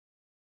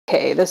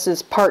Okay, this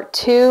is part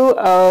 2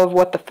 of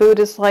what the food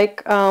is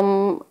like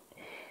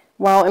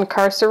while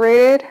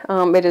incarcerated.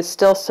 It is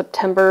still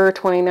September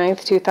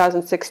 29th,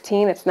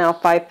 2016. It's now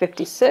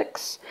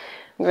 5:56.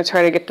 I'm going to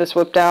try to get this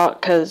whipped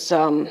out because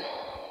I'm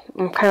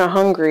kind of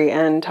hungry,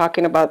 and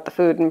talking about the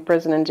food in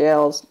prison and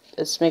jails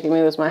is making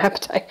me lose my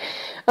appetite.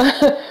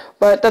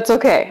 But that's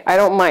okay. I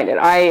don't mind it.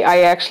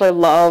 I actually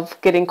love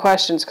getting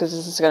questions because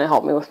this is going to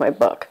help me with my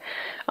book.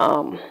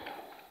 Okay,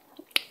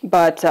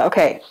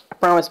 I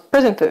promise,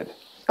 prison food.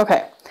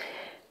 Okay,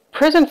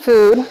 prison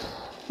food.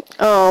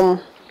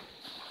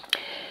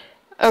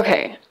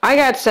 Okay, I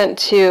got sent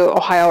to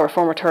Ohio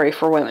Reformatory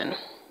for Women.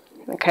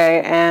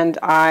 Okay, and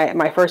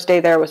my first day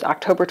there was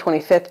October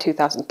 25th,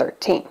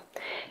 2013.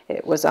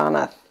 It was on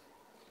a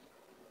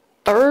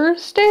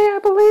Thursday, I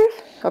believe.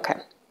 Okay.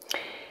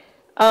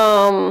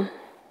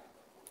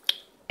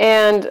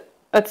 And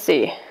let's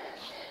see.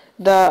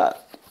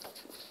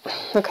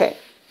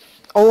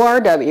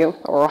 ORW,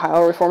 or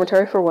Ohio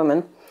Reformatory for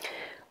Women,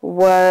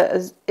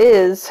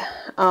 is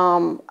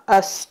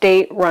a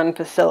state-run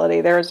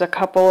facility. There's a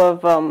couple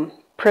of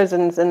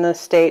prisons in the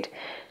state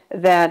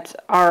that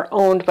are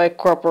owned by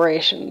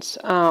corporations,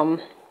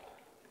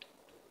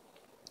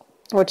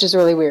 which is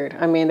really weird.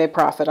 I mean, they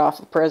profit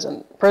off of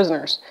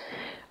prisoners.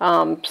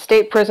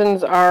 State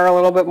prisons are a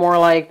little bit more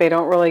like they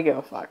don't really give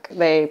a fuck.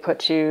 They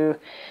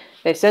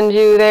send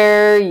you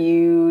there,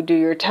 you do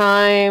your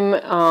time.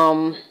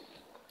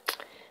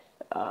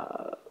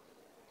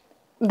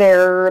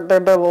 Their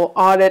little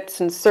audits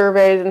and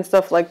surveys and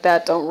stuff like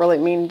that don't really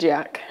mean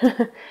jack.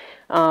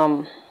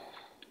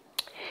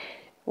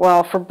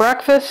 Well, for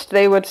breakfast,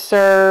 they would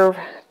serve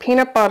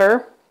peanut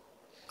butter.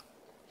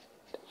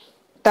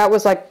 That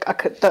was like,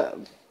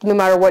 no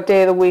matter what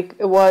day of the week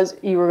it was,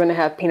 you were going to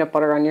have peanut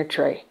butter on your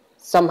tray,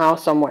 somehow,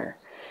 somewhere.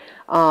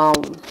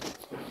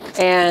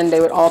 And they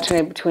would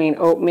alternate between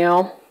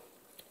oatmeal,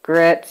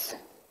 grits,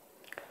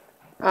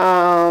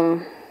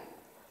 Rice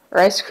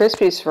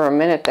Krispies for a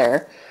minute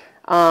there.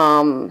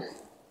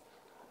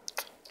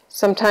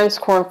 Sometimes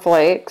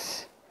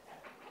cornflakes,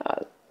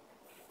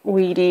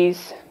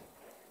 Wheaties,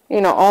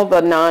 all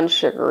the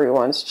non-sugary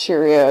ones,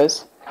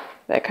 Cheerios,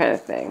 that kind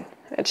of thing.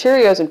 And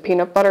Cheerios and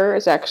peanut butter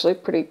is actually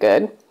pretty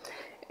good.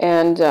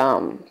 And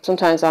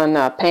sometimes on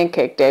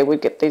pancake day,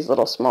 we'd get these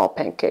little small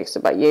pancakes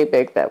about yay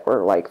big that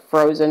were like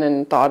frozen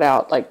and thawed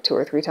out like 2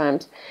 or 3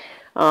 times.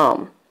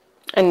 And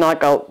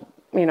like a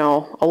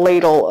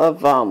ladle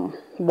of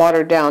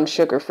watered down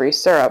sugar-free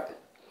syrup.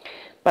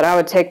 But I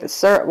would take the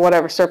syrup,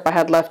 whatever syrup I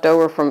had left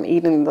over from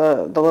eating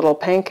the little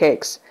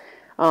pancakes,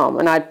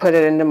 and I'd put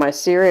it into my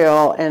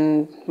cereal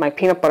and my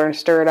peanut butter and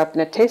stir it up,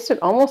 and it tasted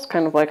almost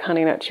kind of like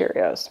Honey Nut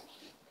Cheerios.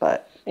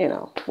 But,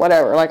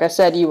 whatever. Like I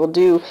said, you will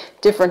do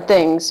different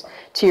things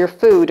to your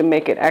food to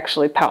make it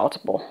actually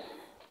palatable.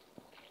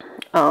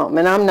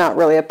 And I'm not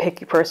really a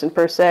picky person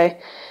per se,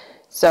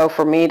 so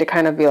for me to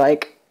kind of be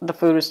like, the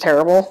food is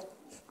terrible,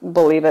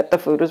 believe it, the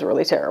food was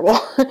really terrible.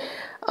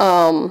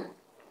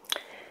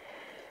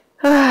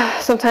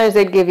 Sometimes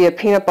they'd give you a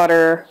peanut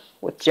butter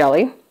with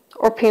jelly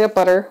or peanut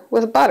butter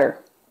with butter.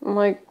 I'm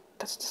like,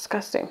 that's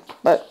disgusting.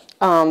 But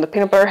the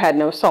peanut butter had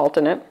no salt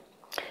in it.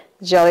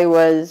 Jelly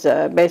was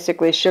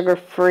basically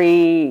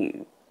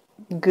sugar-free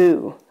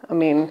goo. I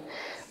mean,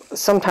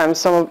 sometimes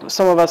some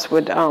of us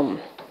would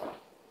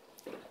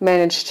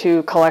manage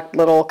to collect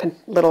little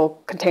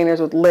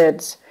containers with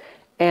lids,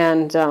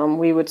 and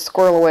we would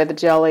squirrel away the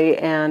jelly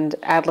and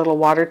add a little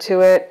water to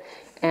it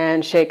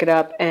and shake it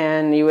up,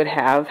 and you would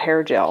have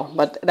hair gel.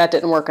 But that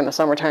didn't work in the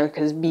summertime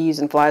because bees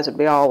and flies would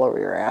be all over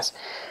your ass.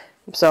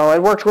 So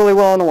it worked really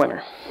well in the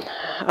winter.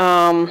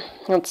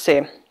 Let's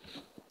see.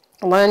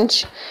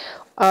 Lunch.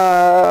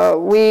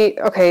 They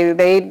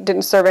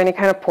didn't serve any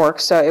kind of pork,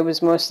 so it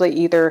was mostly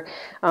either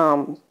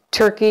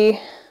turkey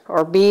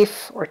or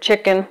beef or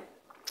chicken.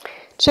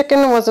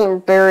 Chicken wasn't a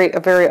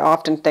very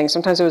often thing.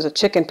 Sometimes it was a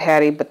chicken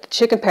patty, but the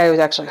chicken patty was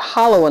actually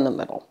hollow in the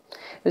middle.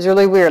 It was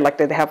really weird. Like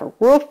they'd have a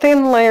real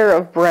thin layer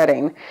of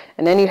breading,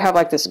 and then you'd have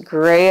like this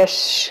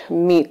grayish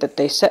meat that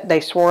they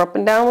swore up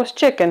and down was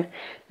chicken,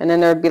 and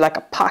then there'd be like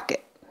a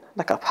pocket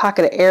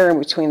of air in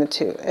between the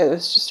two. It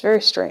was just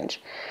very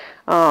strange.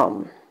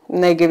 And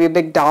they give you a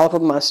big dollop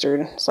of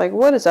mustard. It's like,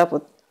 what is up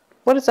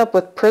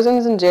with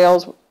prisons and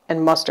jails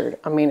and mustard?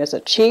 I mean, is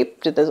it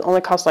cheap? Did this only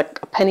cost like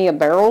a penny a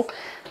barrel?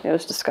 It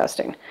was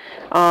disgusting.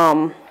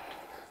 Let's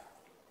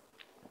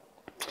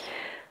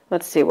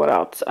see what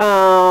else.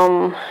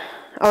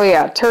 Oh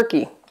yeah,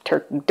 turkey,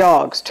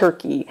 dogs,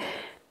 turkey.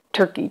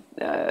 And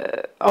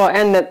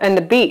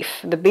the beef.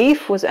 The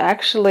beef was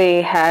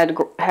actually had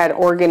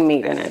organ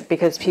meat in it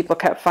because people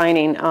kept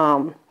finding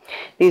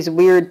these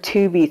weird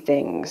tubey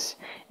things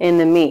in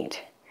the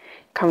meat.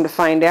 Come to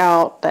find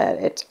out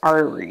that it's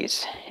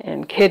arteries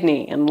and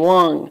kidney and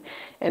lung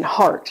and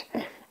heart,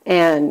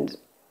 and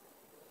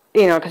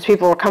because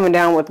people were coming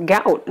down with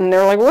gout, and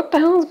they're like, what the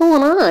hell is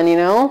going on,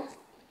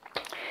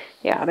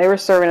 Yeah, they were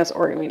serving us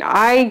organ meat.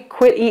 I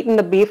quit eating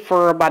the beef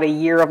for about a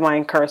year of my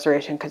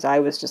incarceration because I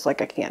was just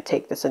like, I can't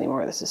take this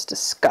anymore. This is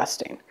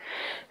disgusting.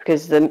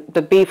 Because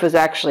the beef was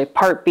actually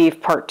part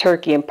beef, part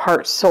turkey, and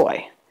part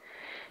soy.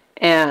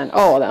 And,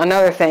 oh,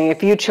 another thing,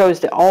 if you chose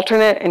the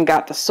alternate and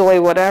got the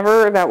soy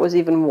whatever, that was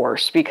even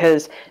worse,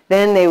 because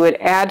then they would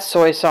add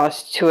soy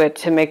sauce to it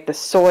to make the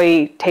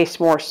soy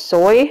taste more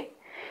soy.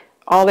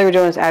 All they were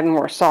doing is adding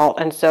more salt.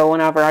 And so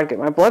whenever I'd get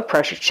my blood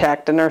pressure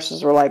checked, the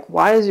nurses were like,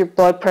 why is your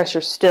blood pressure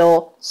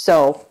still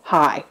so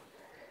high?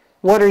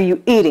 What are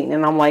you eating?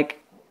 And I'm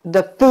like,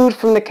 the food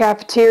from the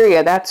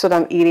cafeteria, that's what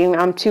I'm eating.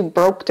 I'm too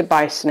broke to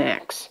buy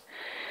snacks.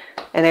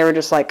 And they were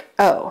just like,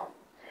 oh.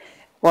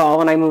 Well,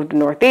 when I moved to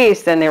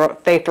Northeast, then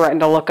they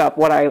threatened to look up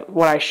what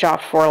I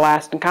shopped for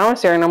last in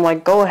commissary, and I'm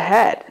like, go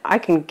ahead. I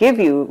can give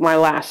you my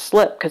last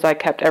slip because I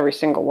kept every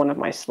single one of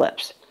my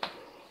slips.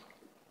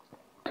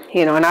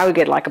 You know, and I would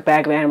get like a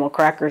bag of animal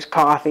crackers,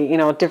 coffee, you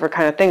know, different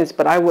kind of things,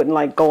 but I wouldn't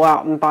like go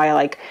out and buy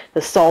like the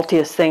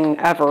saltiest thing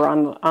ever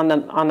on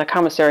the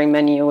commissary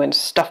menu and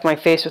stuff my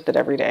face with it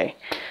every day.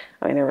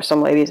 I mean, there were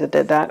some ladies that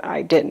did that.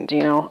 I didn't,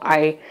 you know.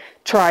 I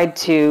tried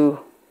to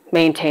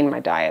maintain my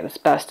diet as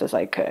best as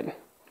I could.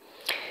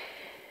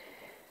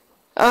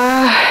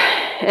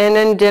 And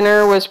then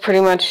dinner was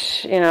pretty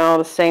much, you know,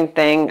 the same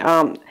thing.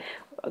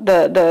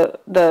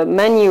 The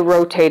menu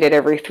rotated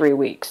every 3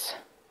 weeks.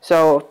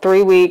 So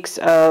 3 weeks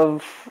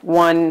of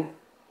one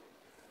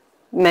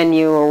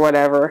menu or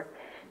whatever.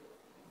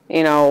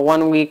 You know,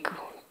 1 week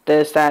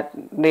this, that,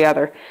 the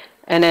other.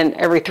 And then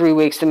every 3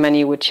 weeks the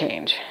menu would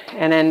change.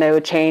 And then they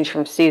would change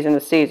from season to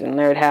season.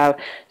 They would have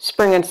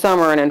spring and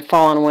summer and then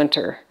fall and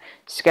winter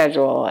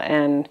schedule.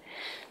 And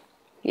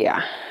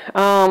yeah,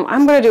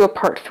 I'm going to do a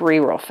part 3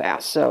 real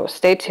fast, so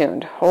stay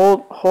tuned.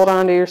 Hold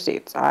on to your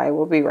seats. I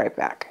will be right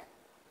back.